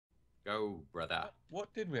Go, brother.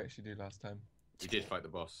 What did we actually do last time? We did fight the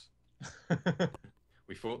boss.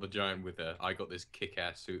 We fought the giant with I got this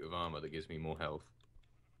kick-ass suit of armor that gives me more health.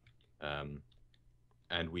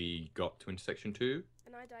 And we got to intersection 2.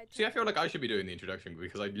 And I died. See, I feel like I should be doing the introduction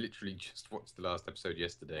because I literally just watched the last episode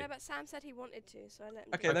yesterday. Yeah, but Sam said he wanted to, so I let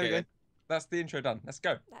him. Okay, there we go. That's the intro done. Let's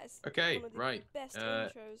go. That is Okay, one of the right. best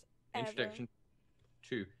intros ever. Introduction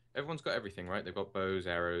 2. Everyone's got everything, right? They've got bows,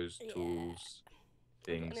 arrows, tools, I've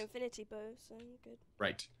things. got an infinity bow, so good.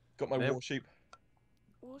 Right. Got my war sheep.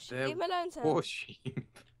 War sheep. Leave him alone, Sam. War sheep.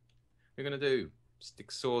 We're gonna do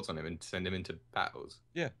stick swords on him and send him into battles.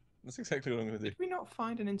 Yeah, that's exactly what I'm gonna do. Did we not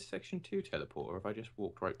find an intersection 2 teleport, or have I just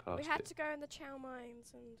walked right past it? We had to go in the Chow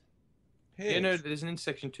mines and. Yeah, no, there's an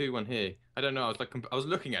intersection 2 one here. I don't know. I was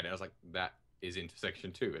looking at it. I was like, that is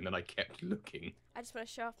intersection 2, and then I kept looking. I just want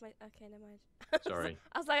to show off my. Okay, never mind. Sorry.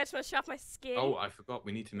 I was like, I just want to show off my skin. Oh, I forgot.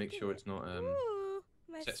 We need to make sure it's not Ooh,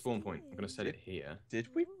 my set spawn point. I'm skin. gonna set it here. Did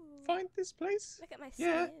we find this place? Look at my skin.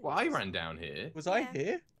 Yeah. Well, I ran down here. Was I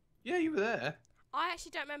here? Yeah, you were there. I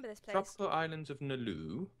actually don't remember this place. Tropical Islands of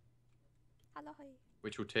Nalu, Hello.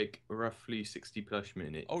 which will take roughly 60 plus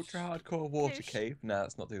minutes. Ultra hardcore water Ploosh. cave. Nah,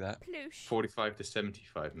 let's not do that. Ploosh. 45 to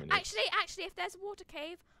 75 minutes. Actually, if there's a water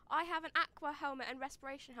cave, I have an aqua helmet and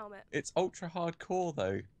respiration helmet. It's ultra hardcore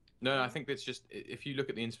though. No, I think that's just if you look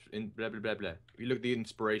at the blah blah blah blah. If you look at the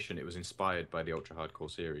inspiration, it was inspired by the ultra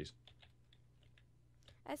hardcore series.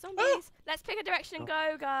 There's zombies. Let's pick a direction and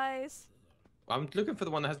go, guys. I'm looking for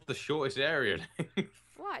the one that has the shortest area.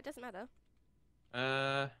 Why? It doesn't matter.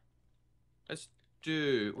 Let's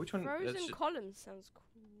do which one? Frozen columns sounds cool.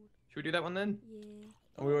 Should we do that one then? Yeah.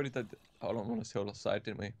 Oh, we already did. Hold on this hill side,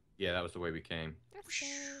 didn't we? Yeah, that was the way we came. Let's go.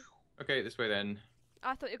 Okay, this way then.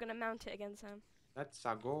 I thought you were gonna mount it again, Sam. Let's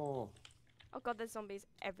go. Oh god, there's zombies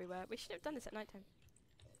everywhere. We should have done this at night time.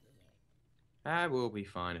 We'll be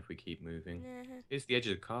fine if we keep moving. Uh-huh. It's the edge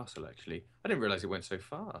of the castle, actually. I didn't realise it went so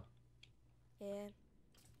far. Yeah.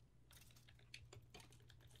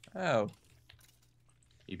 Oh,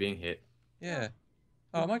 You being hit? yeah.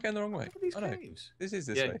 Oh, am I going the wrong way? Look at these Oh, no. caves. This is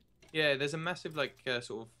this Yeah. way. Yeah, there's a massive like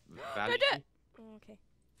sort of valley Don't do it! Oh, okay.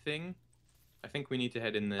 thing. I think we need to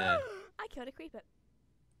head in there. I killed a creeper.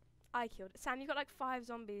 I killed it. Sam, you've got like 5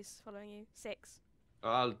 zombies following you. 6.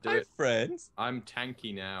 I'll do Hi, it. friends. I'm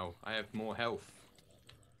tanky now. I have more health.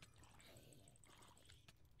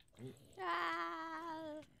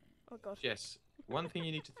 Ah! Oh god. Yes. One thing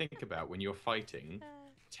you need to think about when you're fighting,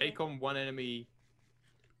 take on one enemy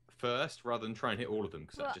first rather than try and hit all of them,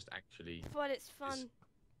 because that But- just actually But it's fun.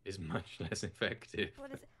 is much less effective.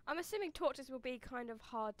 What is it? I'm assuming torches will be kind of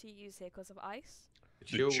hard to use here because of ice. The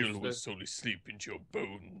chill will slowly sleep into your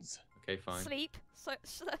bones. Okay, fine. Sleep.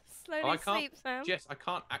 Slowly Oh, I can't. sleep, Sam. Jess, I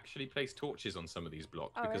can't actually place torches on some of these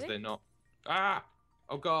blocks Oh, because really? they're not. Ah!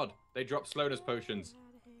 Oh god, they drop slowness potions. Get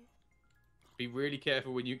out of here. Be really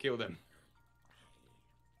careful when you kill them.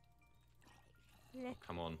 Let-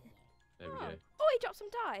 Come on. There we Oh. go. Oh, he dropped some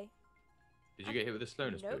dye. Did you get hit with a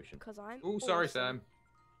slowness Nope, potion? because I'm. Oh, sorry, awesome. Sam.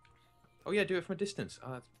 Oh yeah, do it from a distance.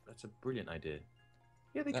 Oh, that's a brilliant idea.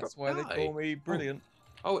 Yeah, they That's drop why they dye. call me brilliant.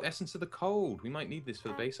 Oh, Essence of the Cold. We might need this for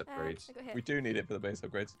the base upgrades. I got hit. We do need it for the base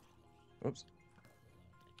upgrades. Oops.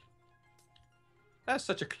 That's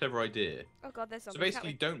such a clever idea. Oh god, there's So zombies.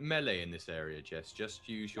 basically, don't melee in this area, Jess. Just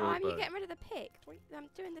use your I'm bow. getting rid of the pick. I'm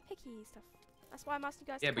doing the picky stuff. That's why I'm asking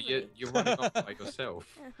you guys Yeah, to but cover me. you're running off by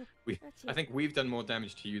yourself. That's I you. think we've done more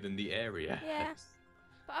damage to you than the area. Yeah.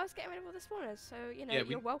 But I was getting rid of all the spawners, so, you know, Yeah,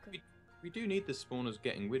 you're welcome. We do need the spawners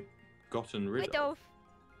gotten rid Rid of.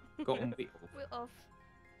 of. Gotten rid of. Rid of.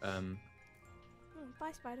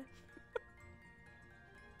 Bye, spider.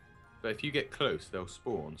 But if you get close, they'll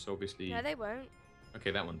spawn. So obviously. No, they won't.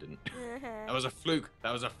 Okay, that one didn't. That There's was a fluke.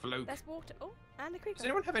 That was a fluke. water. Oh, and the creeper. Does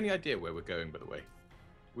anyone have any idea where we're going, by the way?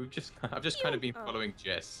 I've just kind of been following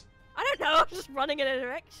Jess. I don't know. I'm just running in a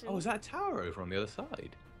direction. Oh, is that a tower over on the other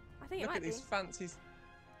side? I think it Look might at these be. fancy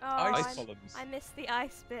Oh, ice I columns. missed the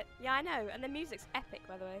ice bit. Yeah, I know. And the music's epic,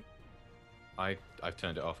 by the way. I've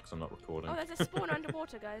turned it off because I'm not recording. Oh, there's a spawner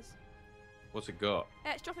underwater, guys. What's it got?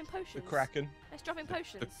 It's dropping potions. The Kraken. It's dropping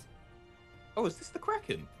potions. Oh, is this the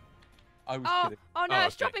Kraken? I was Oh, kidding. oh no, Oh,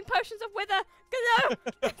 it's okay. dropping potions of wither.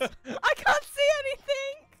 No, I can't see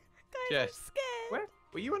anything. Guys, Jess, I'm scared. Where?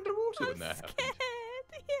 Were you underwater I'm when that scared.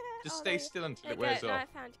 happened? Yeah. Just Oh, stay there- still until there it you go. wears No, I off.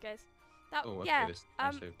 found you guys. That, Oh, okay, yeah, this-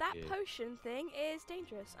 I'm so that weird. potion thing is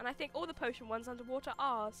dangerous, and I think all the potion ones underwater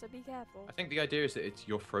are. So be careful. I think the idea is that it's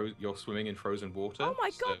you're swimming in frozen water. Oh my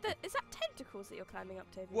so god, is that tentacles that you're climbing up,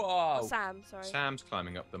 Toby? Whoa. Oh, Sam, sorry. Sam's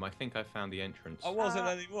climbing up them. I think I found the entrance. I wasn't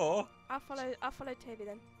Uh, anymore. I'll follow Toby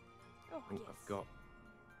then. Oh, Oh, yes. I've got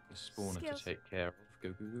the spawner Skills. to take care of. Go,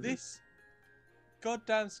 go, go, go. This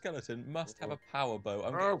goddamn skeleton must have a power bow.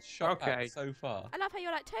 I'm Oh, getting shot okay. at so far. I love how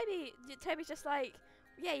you're like, Toby. Toby's just like,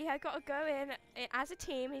 yeah, you have got to go in as a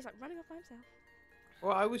team. And he's like running off by himself.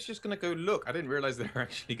 Well, I was just going to go look. I didn't realise there were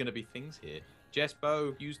actually going to be things here. Jess,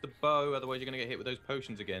 bow. Use the bow, otherwise you're going to get hit with those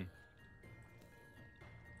potions again.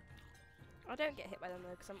 I don't get hit by them though,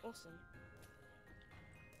 because I'm awesome.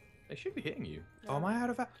 They should be hitting you. No. Oh, am I out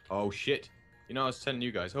of that? Oh, shit. You know, I was telling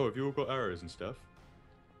you guys, oh, have you all got arrows and stuff?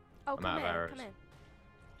 Oh, I'm come out of in, arrows. come in.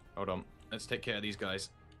 Hold on. Let's take care of these guys.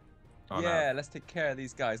 Oh, Yeah, let's take care of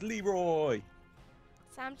these guys. Leroy!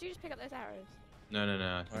 Sam, did you just pick up those arrows? No.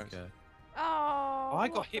 I think, Oh. oh, I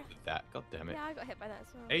got what hit the- with that. God damn it. Yeah, I got hit by that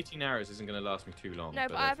as well. 18 arrows isn't going to last me too long. No,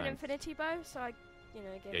 but no I have an thanks. infinity bow, so I, give.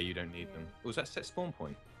 Yeah, you don't need them. Oh, was that set spawn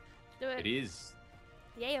point? Do it. It is.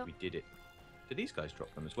 Yeah. We did it. Do these guys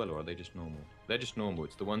drop them as well, or are they just normal? They're just normal.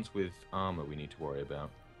 It's the ones with armor we need to worry about.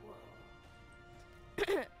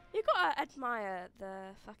 You gotta admire the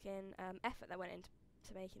fucking effort that went into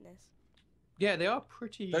making this. Yeah, they are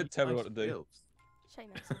pretty. Don't tell me nice what to do. built. Shame,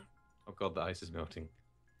 Sam. Oh god, the ice is melting.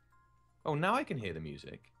 Oh, now I can hear the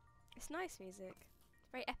music. It's nice music.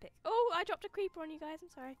 It's very epic. Oh, I dropped a creeper on you guys. I'm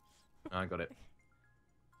sorry. I got it.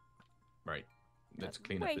 Right. Let's That's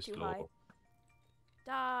clean way up this too floor.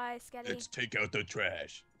 high. Die, Skelly. Let's take out the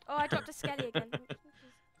trash. Oh, I dropped a Skelly again.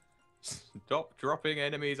 Stop dropping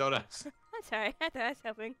enemies on us. I'm sorry. I thought I was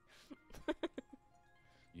helping.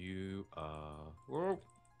 You are. Whoa.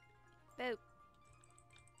 Boop.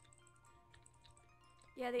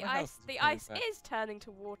 Yeah, the My ice. house is The coming ice back. is turning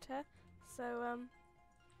to water. So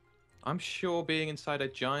I'm sure being inside a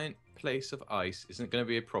giant place of ice isn't going to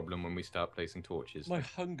be a problem when we start placing torches. My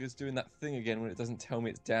hunger's doing that thing again when it doesn't tell me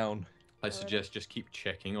it's down. I suggest just keep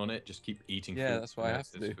checking on it. Just keep eating Yeah, food. that's what I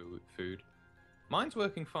unless have to there's Food. Mine's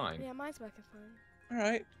working fine. yeah, mine's working fine.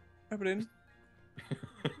 Alright, rub it in.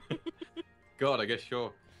 God, I guess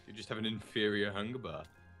you just have an inferior hunger bar.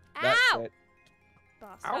 That's Ow! it.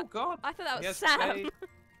 Bastard. Oh God! I thought that was Yes, Sam. Faye.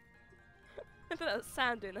 I thought that was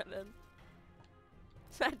Sam doing that then.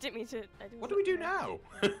 So I didn't mean to. I didn't What do we do mean- now?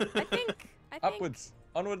 I think. Upwards.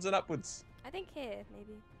 Onwards and upwards. I think here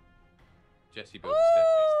maybe. Jesse built a staircase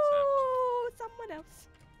Oh, someone else.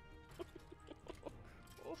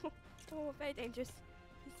 Oh, very dangerous.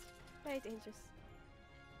 It's very dangerous.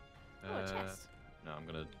 Oh, a to Sam. chest. No, I'm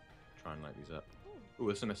gonna try and light these up. Ooh. Oh,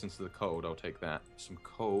 there's some essence of the cold. I'll take that. Some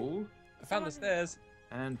coal. I found the Someone- stairs.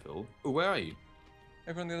 Anvil. Oh, where are you?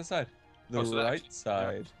 Over on the other side. The Oh, so that right actually-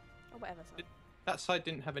 side. Or whatever. Sorry. That side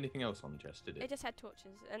didn't have anything else on, Jess, did It it? just had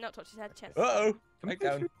torches. Not torches. It had chests. Uh-oh. Can we Right go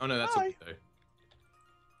down. through- Oh no, that's Hi. up though.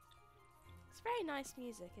 It's very nice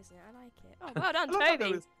music, isn't it? I like it. Oh, well done, I love how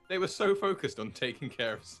Toby. they were so focused on taking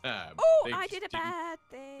care of Sam. Oh, they I just did a didn't- bad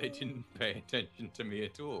thing. They didn't pay attention to me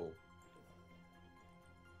at all.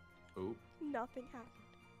 Oh, Nothing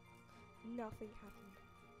happened. Nothing happened.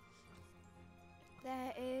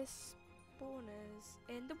 There is spawners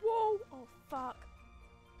in the wall. Oh fuck.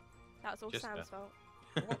 That was all Just Sam's that. fault.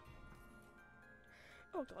 What?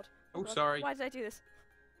 Oh god. oh, God. sorry. Why did I do this?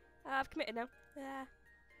 I've committed now. Yeah.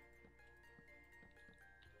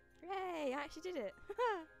 Yay! I actually did it.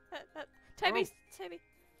 Toby.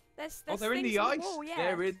 There's Oh, they're in things the ice. wall, yeah.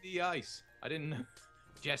 They're in the ice. I didn't know.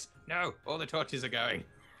 Jess, no! All the torches are going.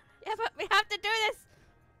 Yeah, but we have to do this.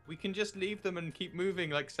 We can just leave them and keep moving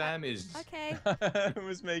like Sam is. Okay. I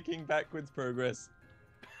was making backwards progress.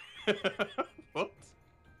 What?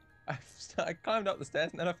 I climbed up the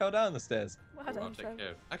stairs and then I fell down the stairs. Well Oh, I'll done, take Sam. care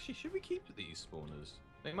of. Actually, should we keep these spawners?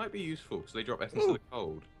 They might be useful because they drop essence of the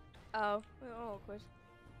cold. Oh, we're all awkward.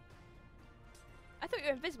 I thought you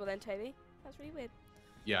were invisible then, Toby. That's really weird.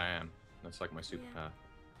 Yeah, I am. That's like my superpower.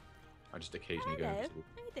 I just occasionally go Hello. invisible.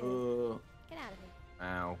 How you doing? Oh, Get out of here.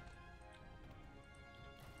 ow.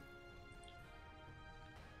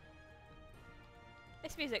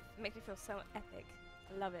 This music makes me feel so epic.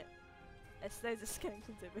 I love it. There's loads of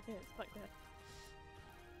skeletons over here. It's like that.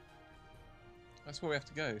 That's where we have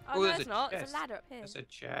to go. Oh, Oh, no, there's it's a not. There's chest. a ladder up here. There's a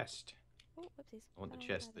chest. Oh, whoopsies. I want the Fell on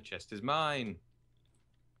chest. The ladder. chest is mine.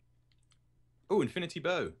 Oh, infinity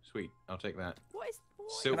bow. Sweet. I'll take that. What is?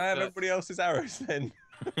 What? Silk Can I have dust. everybody else's arrows then?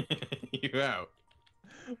 You out.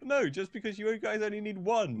 No, just because you guys only need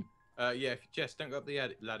one. Yeah, Jess, don't go up the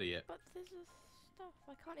ladder yet. But there's a stuff.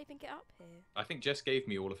 I can't even get up here. I think Jess gave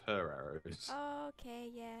me all of her arrows. Okay,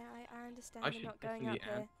 yeah, I understand. I I'm should not going up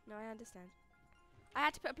definitely here. No, I understand. I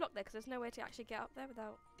had to put a block there because there's no way to actually get up there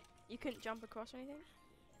without. You couldn't jump across or anything.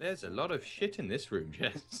 There's a lot of shit in this room,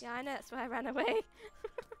 Jess. Yeah, I know. That's why I ran away.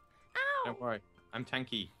 Ow! Don't worry. I'm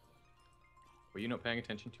tanky. Were you not paying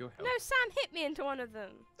attention to your health? No, Sam hit me into one of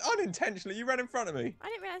them. Unintentionally, you ran in front of me. I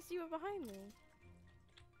didn't realise you were behind me.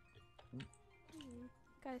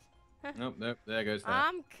 Guys. Nope, nope. There goes that.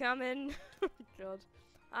 I'm coming. Oh, God.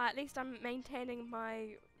 At least I'm maintaining my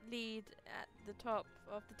lead at the top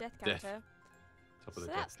of the death Death. counter. Top So of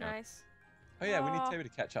the that's death count. nice. Oh yeah, we need Oh, Toby to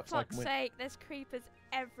catch up so I Fuck's can win. sake, there's creepers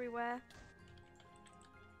everywhere.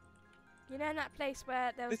 You know in that place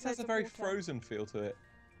where there was This has a loads of very water? Frozen feel to it.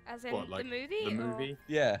 As in What, like the movie? The or- movie?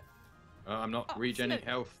 Yeah, I'm not Oh, regening smoke.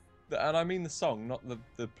 health. and I mean the song, not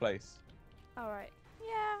the place. Alright. Yeah,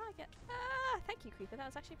 I get. Ah, thank you, creeper. That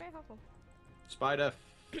was actually very helpful. Spider,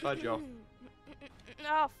 fudge off.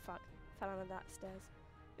 Oh, fuck. Fell under that stairs.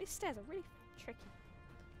 These stairs are really tricky.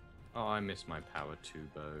 Oh, I miss my power 2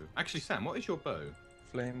 bow. Actually, Sam, what is your bow?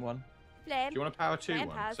 Flame one. Flame. Do you want a power 2 Flame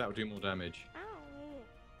one? has- Because that will do more damage.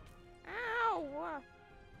 Ow. Ow.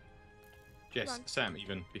 Yes, on. Sam,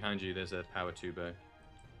 even behind you, there's a power 2 bow.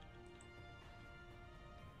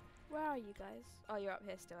 Where are you guys? Oh, you're up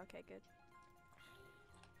here still. Okay, good.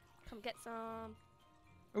 Come get some.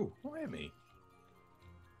 Oh, why me?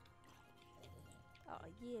 Oh,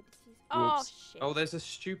 yeah. This is... Oh, Whoops. shit. Oh, there's a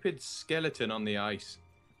stupid skeleton on the ice.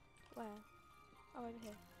 Where? Oh, over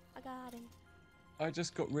here. I got him. I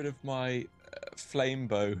just got rid of my flame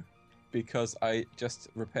bow because I just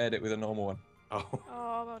repaired it with a normal one. Oh,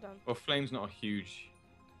 Oh, well done. well, flame's not a huge.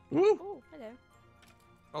 Woo! Oh, hello.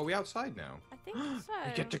 Oh, we outside now. I think so.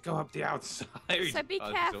 We get to go up the outside. So be Oh,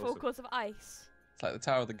 this is careful awesome. because of ice. It's like the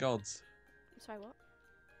Tower of the Gods. Sorry,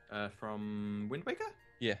 what? From Wind Waker?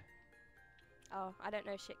 Yeah. Oh, I don't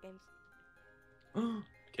know shit games.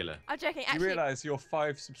 Killer. I'm joking. You Actually, realise your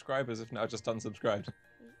 5 subscribers have now just unsubscribed.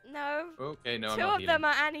 no. Okay, no, I'm Two not of healing. them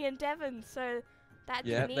are Annie and Devon, so that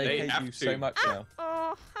Yeah, means... they They hate have you to. so much now.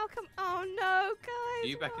 Oh, how come? Oh no, guys! Are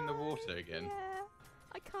you back in the why? water again? Yeah,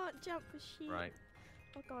 I can't jump with sheep. Right.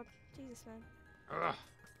 Oh god, Jesus man. Ugh.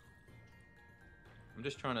 I'm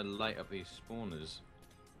just trying to light up these spawners.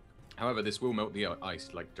 However, this will melt the ice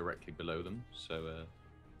like directly below them, so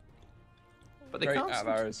but they Great can't. out of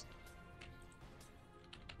arrows.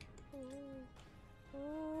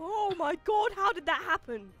 Oh my god, how did that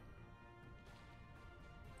happen?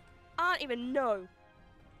 I don't even know.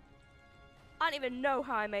 I don't even know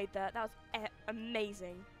how I made that. That was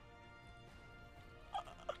amazing.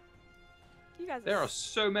 You guys There are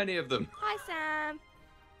so many of them. Hi, Sam.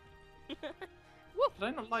 Did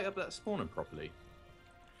I not light up that spawner properly?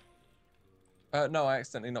 No, I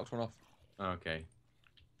accidentally knocked one off. Okay.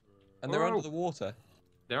 And they're Whoa. under the water.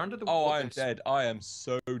 They're under the Oh, water. I'm dead. I am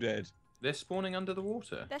so dead. They're spawning under the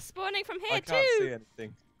water. They're spawning from I here can't too. see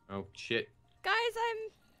anything. Oh shit. Guys, I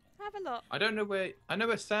have a lot. I don't know where. I know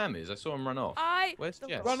where Sam is. I saw him run off. Where's the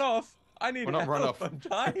Jess? worst. Run off! I need Well, not help. run off. I'm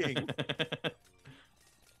dying.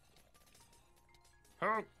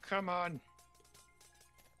 Oh, come on.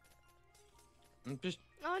 I'm just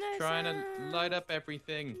Oh no, trying Sam. to light up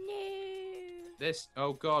everything. No. This.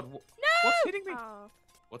 Oh god. No. What's hitting me? Oh,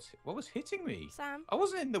 What was hitting me? Sam. I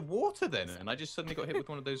wasn't in the water then, and I just suddenly got hit with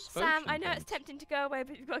one of those. Sam, I potion know it's things. tempting to go away,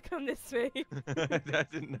 but you've got to come this way. I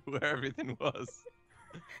didn't know where everything was.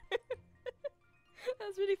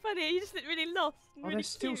 That's really funny. You just look really lost. And Oh, really they're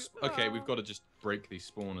still. cute. Okay, Aw. we've got to just break these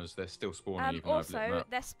spawners. They're still spawning even though I've lit them Also, up.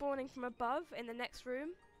 they're spawning from above in the next room,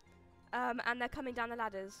 and they're coming down the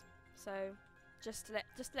ladders. So, just to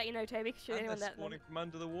let you know, Toby, because you're the And only one they're that. spawning from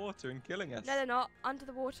under the water and killing us. No, they're not. Under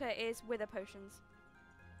the water is wither potions.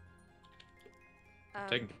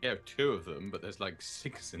 Taking care of 2 of them, but there's like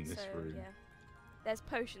 6 in this so, room. Yeah. There's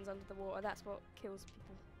potions under the water. That's what kills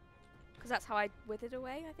people. Because that's how I withered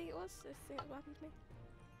away. I think it was. I think that's what happened to me.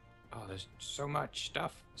 Oh, there's so much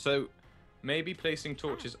stuff. So maybe placing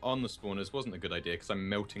torches on the spawners wasn't a good idea because I'm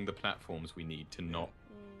melting the platforms we need to not.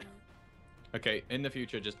 Okay, in the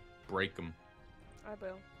future, just break them. I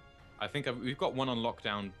will. I think we've got one on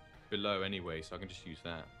lockdown below anyway, so I can just use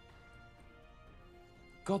that.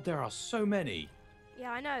 God, there are so many.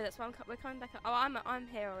 Yeah, I know. That's why we're coming back. Oh, I'm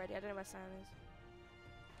here already. I don't know where Sam is.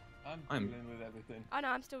 I'm dealing with everything. Oh no,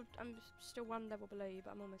 I'm still one level below you,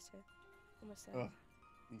 but I'm almost here. Almost there. Ugh,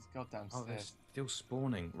 these goddamn Oh, they're stairs. still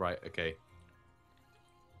spawning. Right, okay.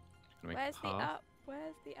 Gonna make a Where's the path up?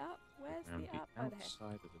 Where's the up? Where's around the up? the Oh, there.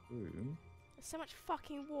 outside of the room. There's so much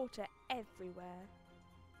fucking water everywhere.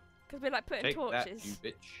 Because we're like putting Take torches. that,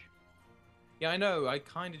 you bitch. Yeah, I know. I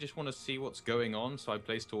kind of just want to see what's going on, so I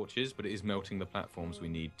place torches, but it is melting the platforms we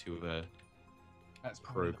need to. That's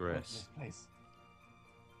probably the point of progress. this place.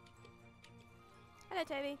 Hello,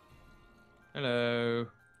 Toby. Hello.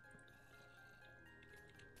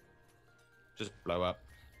 Just blow up.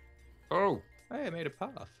 Oh, hey, I made a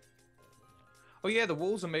path. Oh yeah, the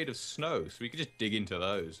walls are made of snow, so we could just dig into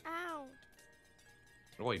those. Ow.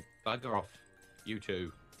 Oi, bugger off. You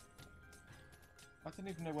two. I don't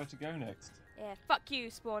even know where to go next. Yeah, fuck you,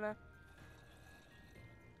 spawner.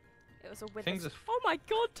 It was a wither. Things are... Oh my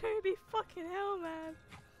god, Toby! Fucking hell, man.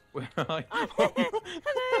 Where are you? I'm here.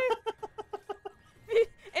 Hello.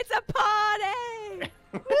 It's a party.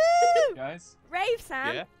 Woo! Guys, Rave,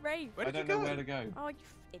 Sam. Yeah? Rave. Where I did you don't know go? where to go. Oh, you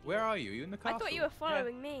idiot. Where are you? Are you in the castle? I thought you were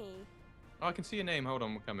following me. Oh, I can see your name. Hold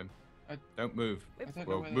on, we're coming. I- Don't move. I don't know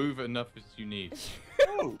Well, where move enough as you need.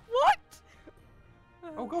 Oh! What?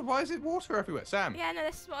 Oh god, why is it water everywhere? Sam, Yeah, no,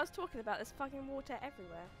 this is what I was talking about. There's fucking water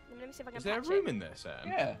everywhere. Let me see if I can is there a patch room it. in there, Sam?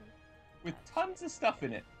 Yeah, with tons of stuff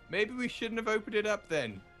in it. Maybe we shouldn't have opened it up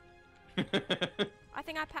then. I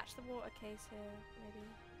think I patched the water case here, maybe.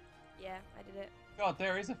 Yeah, I did it. God,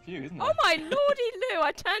 there is a few, isn't there? Oh my lordy Lou!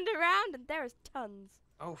 I turned around and there is tons.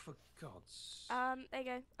 Oh, for God's... There you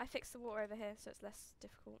go. I fixed the water over here, so it's less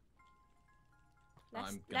difficult.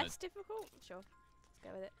 Less difficult? Sure. Let's go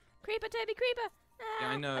with it. Creeper, Toby, creeper! Yeah,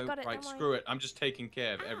 I know. got it, Right, don't screw worry. it. I'm just taking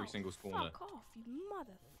care of every Ow, single spawner. Fuck off, you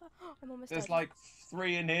motherfucker! I'm almost There's dead. like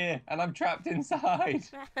 3 in here, and I'm trapped inside.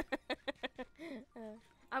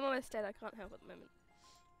 I'm almost dead. I can't help at the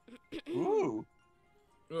moment. Ooh.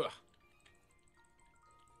 Ugh.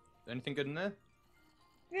 Anything good in there?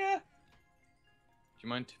 Yeah. Do you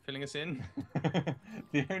mind filling us in?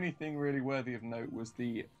 The only thing really worthy of note was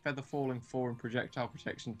the Feather Falling 4 and Projectile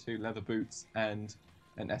Protection 2 leather boots and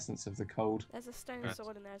an Essence of the Cold. There's a stone Right.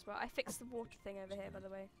 sword in there as well. I fixed the water thing over here, by the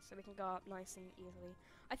way, so we can go up nice and easily.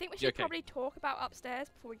 I think we Yeah, should okay. probably talk about upstairs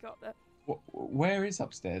before we got there. Where is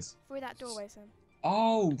upstairs? Through that doorway, Sam.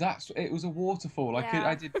 Oh, it was a waterfall. Yeah.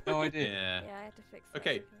 I did no idea. Yeah. Yeah, I had to fix that.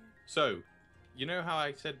 Okay. So, you know how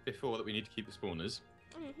I said before that we need to keep the spawners?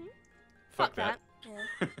 Mm-hmm. Fuck that.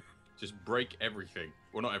 Yeah. Just break everything.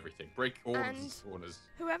 Well, not everything. Break all of the And- spawners.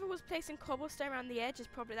 Whoever was placing cobblestone around the edge that's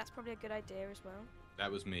probably a good idea as well.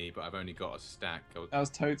 That was me, but I've only got a stack. That was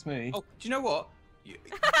totes me. Oh, do you know what?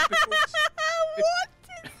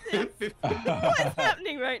 What is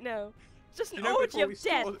happening right now? It's just an orgy of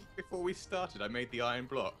death. Before we started, I made the iron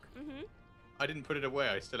block. Mm-hmm. I didn't put it away.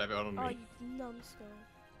 I still have it on Oh, me. you numbskull.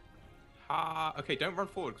 Okay, don't run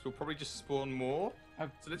forward because we'll probably just spawn more.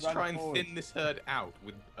 I've So let's run try and forward. thin this herd out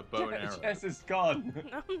with a bow and arrow. Jess is gone.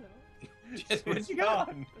 No, no. Jess, where'd She's you go?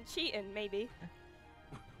 gone. I'm cheating, maybe.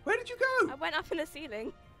 Where did you I go? went up in the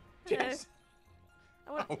ceiling. Hello. Jess.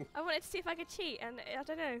 Oh. I wanted to see if I could cheat, and I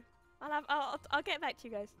don't know. I'll get back to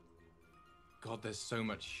you guys. God, there's so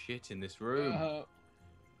much shit in this room. Uh,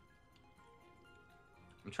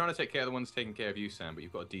 I'm trying to take care of the ones taking care of you, Sam, but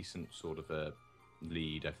you've got a decent sort of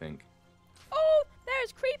lead, I think. Oh,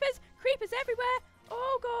 there's creepers! Creepers everywhere!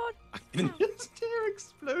 Oh god! I can just hear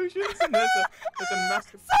explosions, and there's a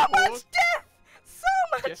massive So horde. much death! So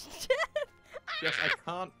much Yes. death! Yes, I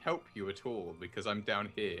can't help you at all because I'm down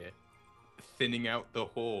here, thinning out the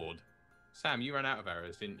horde. Sam, you ran out of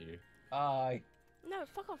arrows, didn't you? Aye. No,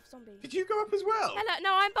 fuck off, zombie. Did you go up as well? Hello,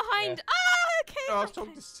 no, I'm behind. Yeah. Ah, okay. No, I was okay.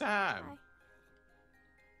 talking to Sam. Hi.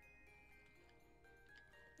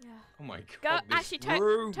 Yeah. Oh my Go, god, this actually,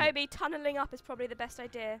 room. Toby, tunneling up is probably the best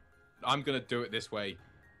idea. I'm gonna do it this way.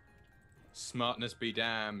 Smartness be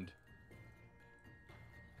damned.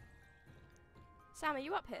 Sam, are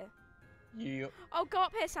you up here? Yep. Oh, go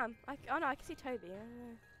up here, Sam. Oh no, I can see Toby.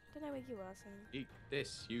 Don't know where you are, Sam. Eat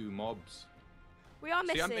this, you mobs. We are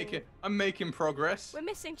missing. See, I'm making progress. We're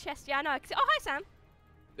missing chest. Yeah, I know. I can see. Oh, hi, Sam.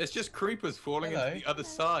 There's just creepers falling Hello. into the other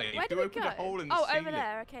side. Where did You we opened go? a hole in the Oh, ceiling. over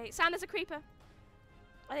there. Okay, Sam, there's a creeper.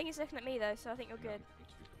 I think he's looking at me though, so I think you're good.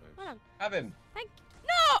 Hold on. Have him. Thank.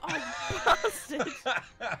 No! Oh, you bastard!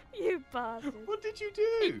 You bastard! What did you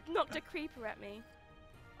He do? knocked a creeper at me.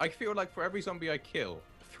 I feel like for every zombie I kill,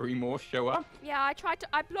 3 more show up. Yeah,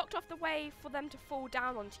 I blocked off the way for them to fall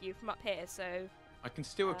down onto you from up here, so. I can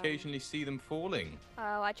still Um, occasionally see them falling.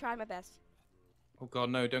 Oh, I tried my best. Oh god,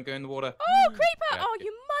 no, don't go in the water. Oh, creeper! Yeah, Oh, okay.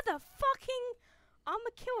 you motherfucking! I'm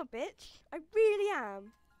a killer, bitch. I really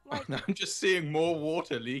am. Like, I'm just seeing more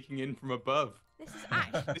water leaking in from above. this is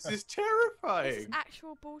actual. This is This is terrifying.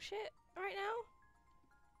 actual bullshit right now.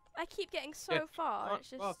 I keep getting so Yeah, far. It's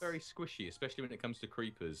just. Well, very squishy, especially when it comes to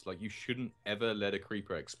creepers. Like, you shouldn't ever let a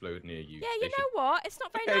creeper explode near you. Yeah, They you should- know what? It's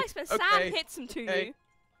not very Okay, nice when Sam okay, hits them to okay. you.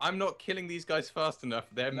 I'm not killing these guys fast enough.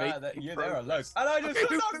 They're Nah, making there are progress. loads. And I just Okay,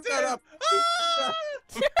 who knocked blew that him! up? Ah!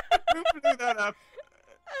 Who blew that up?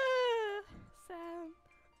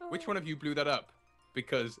 Sam. Which one of you blew that up?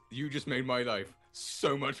 Because you just made my life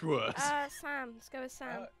so much worse. Sam. Let's go with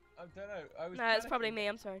Sam. I don't know. I was no, it's probably panicking, me.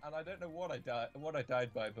 I'm sorry. And I don't know what I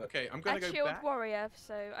died by, but Okay, I'm A gonna go shield back. warrior,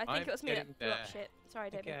 so I think I'm it was me that getting blew up there. shit. Sorry,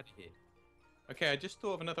 Get David. out of here. Okay, I just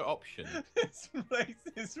thought of another option. this place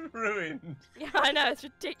is ruined. Yeah, I know, it's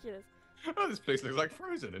ridiculous. Oh, this place looks like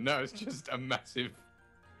Frozen, and now it's just a massive.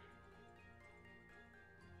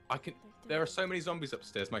 There are so many zombies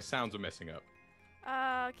upstairs. My sounds are messing up.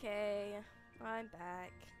 Okay, I'm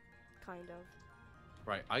back. Kind of.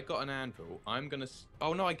 Right, I got an anvil. I'm gonna.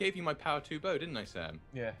 Oh no, I gave you my power 2 bow, didn't I, Sam?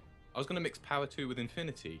 Yeah. I was gonna mix power 2 with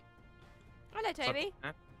infinity. Hello, Toby.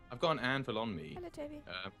 I've got an anvil on me. Hello, Toby.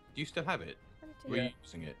 Do you still have it? Hello, Were Toby. you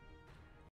using it?